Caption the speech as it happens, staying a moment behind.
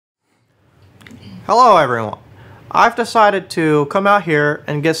Hello everyone. I've decided to come out here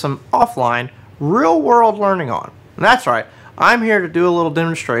and get some offline, real-world learning on. And that's right, I'm here to do a little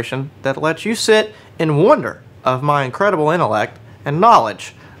demonstration that lets you sit in wonder of my incredible intellect and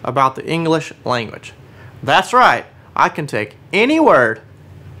knowledge about the English language. That's right, I can take any word,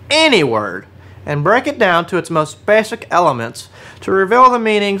 and break it down to its most basic elements to reveal the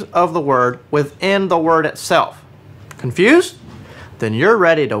meanings of the word within the word itself. Confused? Then you're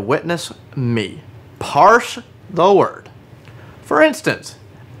ready to witness me parse the word. For instance,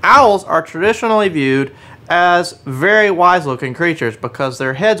 owls are traditionally viewed as very wise-looking creatures because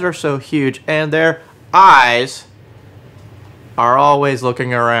their heads are so huge and their eyes are always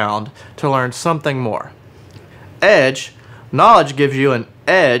looking around to learn something more. Edge, knowledge gives you an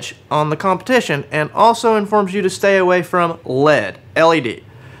edge on the competition and also informs you to stay away from lead, LED,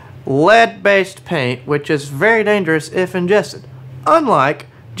 lead-based paint, which is very dangerous if ingested, unlike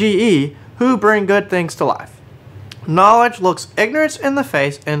GE, who bring good things to life. Knowledge looks ignorance in the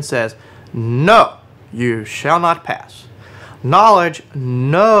face and says, no, you shall not pass. Knowledge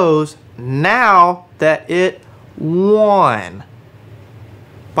knows now that it won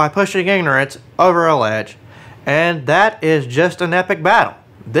by pushing ignorance over a ledge, and that is just an epic battle.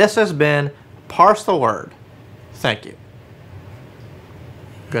 This has been Parse the Word. Thank you.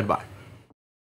 Goodbye.